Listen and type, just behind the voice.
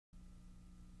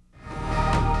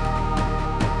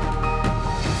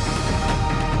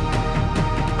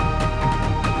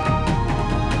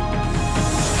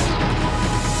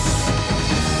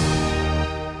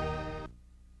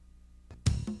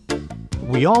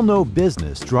We all know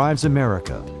business drives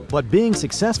America, but being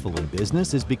successful in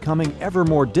business is becoming ever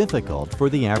more difficult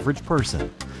for the average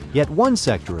person. Yet one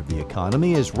sector of the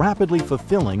economy is rapidly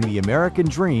fulfilling the American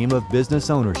dream of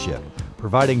business ownership,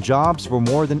 providing jobs for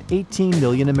more than 18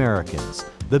 million Americans,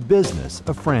 the business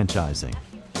of franchising.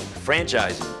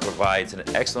 Franchising provides an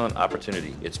excellent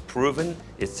opportunity. It's proven,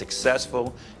 it's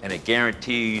successful, and it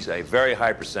guarantees a very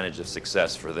high percentage of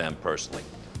success for them personally.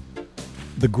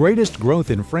 The greatest growth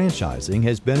in franchising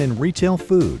has been in retail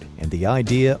food and the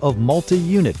idea of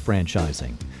multi-unit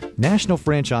franchising. National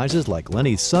franchises like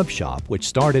Lenny's Sub Shop, which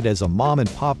started as a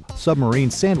mom-and-pop submarine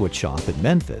sandwich shop in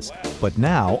Memphis, but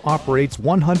now operates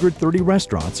 130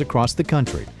 restaurants across the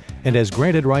country and has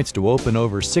granted rights to open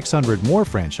over 600 more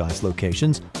franchise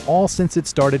locations, all since it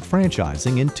started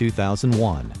franchising in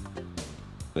 2001.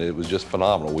 It was just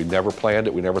phenomenal. We never planned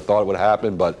it, we never thought it would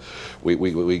happen, but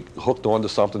we hooked onto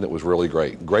something that was really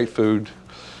great. Great food,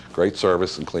 great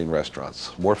service, and clean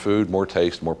restaurants. More food, more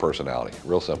taste, more personality.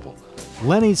 Real simple.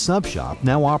 Lenny's Sub Shop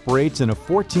now operates in a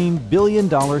 $14 billion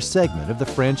segment of the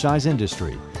franchise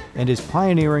industry and is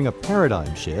pioneering a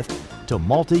paradigm shift to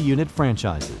multi-unit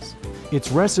franchises. Its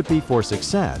recipe for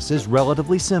success is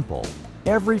relatively simple.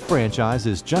 Every franchise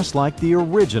is just like the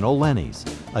original Lenny's,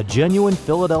 a genuine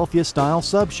Philadelphia-style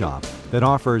sub shop that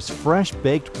offers fresh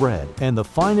baked bread and the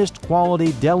finest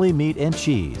quality deli meat and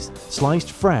cheese,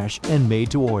 sliced fresh and made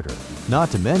to order.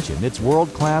 Not to mention its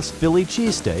world-class Philly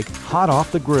cheesesteak hot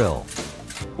off the grill.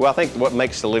 Well, I think what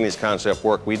makes the Lenny's concept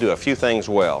work, we do a few things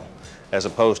well, as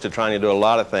opposed to trying to do a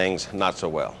lot of things not so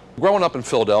well. Growing up in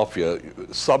Philadelphia,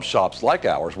 sub shops like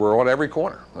ours were on every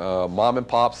corner. Mom and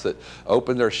pops that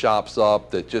opened their shops up,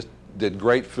 that just did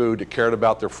great food, that cared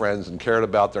about their friends and cared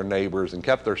about their neighbors and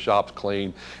kept their shops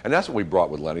clean. And that's what we brought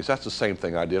with Lenny's. That's the same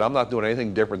thing I did. I'm not doing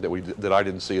anything different that I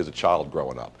didn't see as a child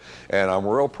growing up. And I'm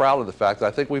real proud of the fact that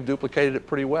I think we've duplicated it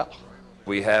pretty well.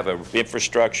 We have an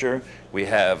infrastructure, we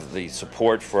have the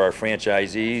support for our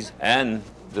franchisees, and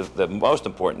the most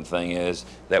important thing is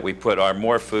that we put our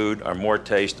more food, our more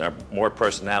taste, and our more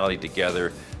personality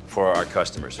together for our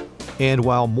customers. And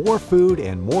while more food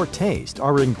and more taste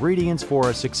are ingredients for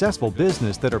a successful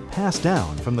business that are passed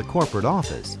down from the corporate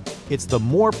office, it's the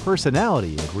more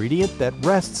personality ingredient that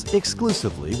rests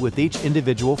exclusively with each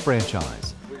individual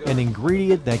franchise, an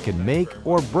ingredient that can make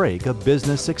or break a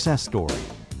business success story.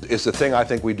 It's the thing I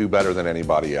think we do better than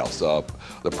anybody else.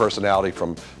 The personality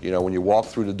from, when you walk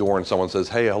through the door and someone says,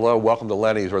 hey, hello, welcome to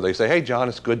Lenny's, or they say, hey, John,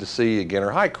 it's good to see you again,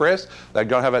 or hi, Chris, they're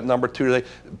going to have that number two today.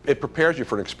 It prepares you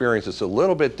for an experience that's a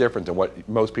little bit different than what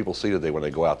most people see today when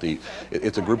they go out to eat.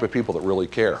 It's a group of people that really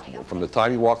care. From the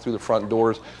time you walk through the front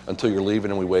doors until you're leaving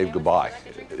and we wave goodbye.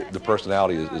 The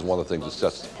personality is one of the things that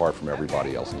sets us apart from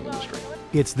everybody else in the industry.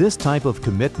 It's this type of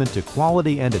commitment to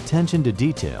quality and attention to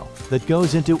detail that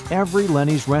goes into every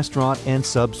Lenny's restaurant and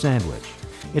sub sandwich.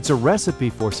 It's a recipe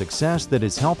for success that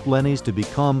has helped Lenny's to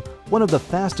become one of the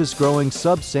fastest growing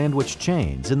sub sandwich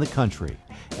chains in the country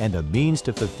and a means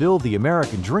to fulfill the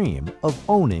American dream of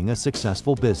owning a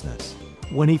successful business.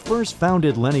 When he first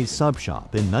founded Lenny's Sub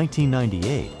Shop in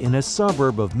 1998 in a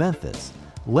suburb of Memphis,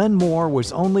 Len Moore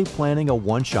was only planning a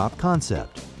one-shop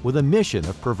concept with a mission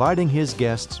of providing his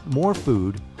guests more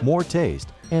food, more taste,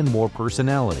 and more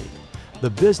personality. The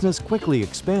business quickly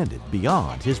expanded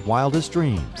beyond his wildest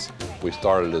dreams. We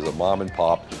started as a mom and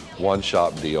pop,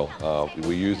 one-shop deal.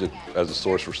 We used it as a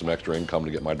source for some extra income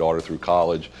to get my daughter through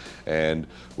college, and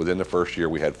within the first year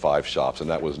we had 5 shops, and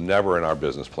that was never in our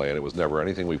business plan. It was never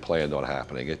anything we planned on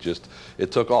happening.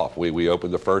 It took off. We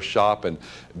opened the first shop, and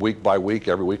week by week,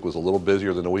 every week was a little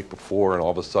busier than the week before, and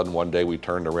all of a sudden one day we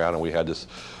turned around and we had this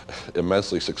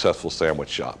immensely successful sandwich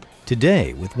shop.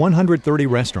 Today, with 130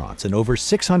 restaurants and over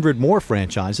 600 more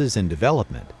franchises in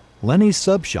development, Lenny's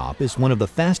Sub Shop is one of the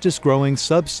fastest growing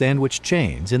sub sandwich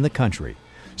chains in the country.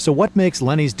 So what makes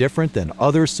Lenny's different than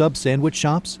other sub sandwich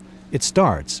shops? It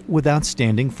starts with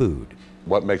outstanding food.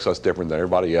 What makes us different than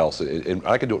everybody else, and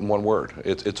I can do it in one word,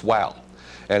 it's wow.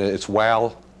 And it's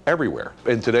wow everywhere.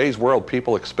 In today's world,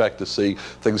 people expect to see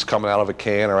things coming out of a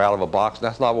can or out of a box, and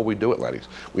that's not what we do at Lenny's.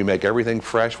 We make everything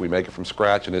fresh, we make it from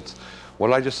scratch, and it's, what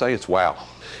did I just say? It's wow.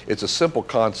 It's a simple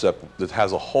concept that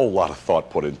has a whole lot of thought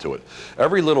put into it.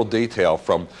 Every little detail,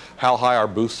 from how high our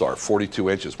booths are, 42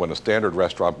 inches, when a standard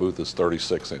restaurant booth is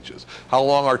 36 inches. How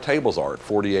long our tables are at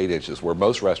 48 inches, where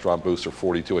most restaurant booths are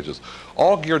 42 inches.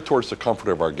 All geared towards the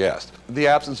comfort of our guests. The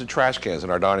absence of trash cans in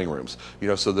our dining rooms,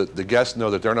 so that the guests know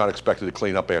that they're not expected to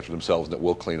clean up after themselves and that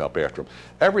we'll clean up after them.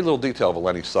 Every little detail of a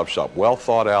Lenny's Sub Shop, well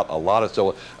thought out, a lot of,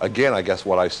 so again, I guess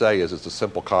what I say is it's a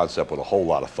simple concept with a whole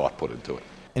lot of thought put into it.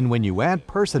 And when you add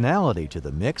personality to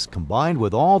the mix combined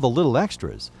with all the little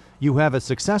extras, you have a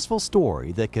successful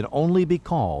story that can only be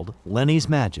called Lenny's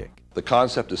magic. The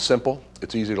concept is simple,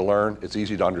 it's easy to learn, it's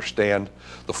easy to understand.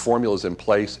 The formula is in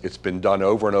place, it's been done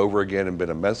over and over again and been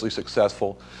immensely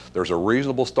successful. There's a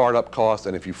reasonable startup cost,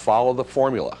 and if you follow the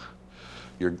formula,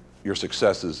 your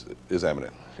success is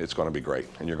eminent. It's going to be great,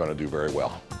 and you're going to do very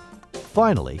well.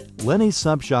 Finally, Lenny's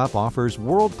Sub Shop offers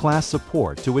world-class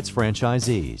support to its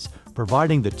franchisees,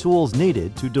 providing the tools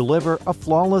needed to deliver a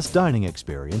flawless dining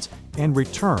experience and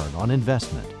return on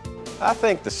investment. I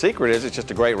think the secret is it's just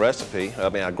a great recipe,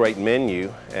 a great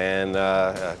menu, and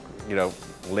you know,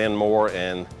 Lynn Moore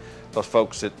and those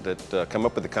folks that come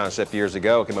up with the concept years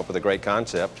ago came up with a great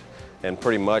concept, and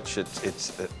pretty much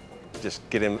it's just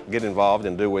get involved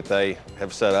and do what they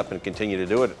have set up and continue to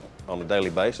do it on a daily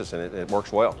basis, and it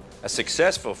works well. A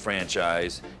successful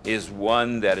franchise is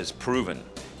one that is proven.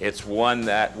 It's one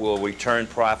that will return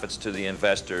profits to the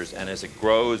investors, and as it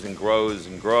grows and grows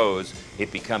and grows,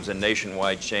 it becomes a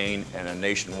nationwide chain and a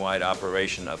nationwide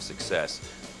operation of success.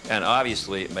 And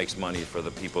obviously, it makes money for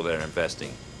the people that are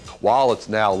investing. While it's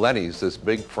now Lenny's, this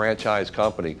big franchise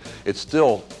company, it's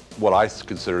still what I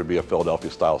consider to be a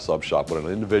Philadelphia-style sub shop with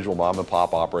an individual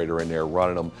mom-and-pop operator in there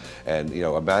running them, and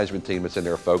a management team that's in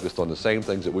there focused on the same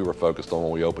things that we were focused on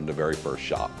when we opened the very first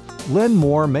shop. Len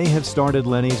Moore may have started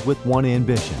Lenny's with one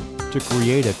ambition: to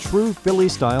create a true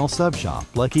Philly-style sub shop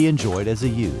like he enjoyed as a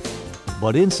youth.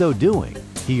 But in so doing,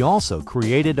 he also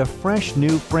created a fresh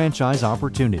new franchise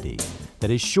opportunity that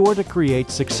is sure to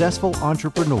create successful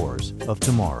entrepreneurs of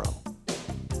tomorrow.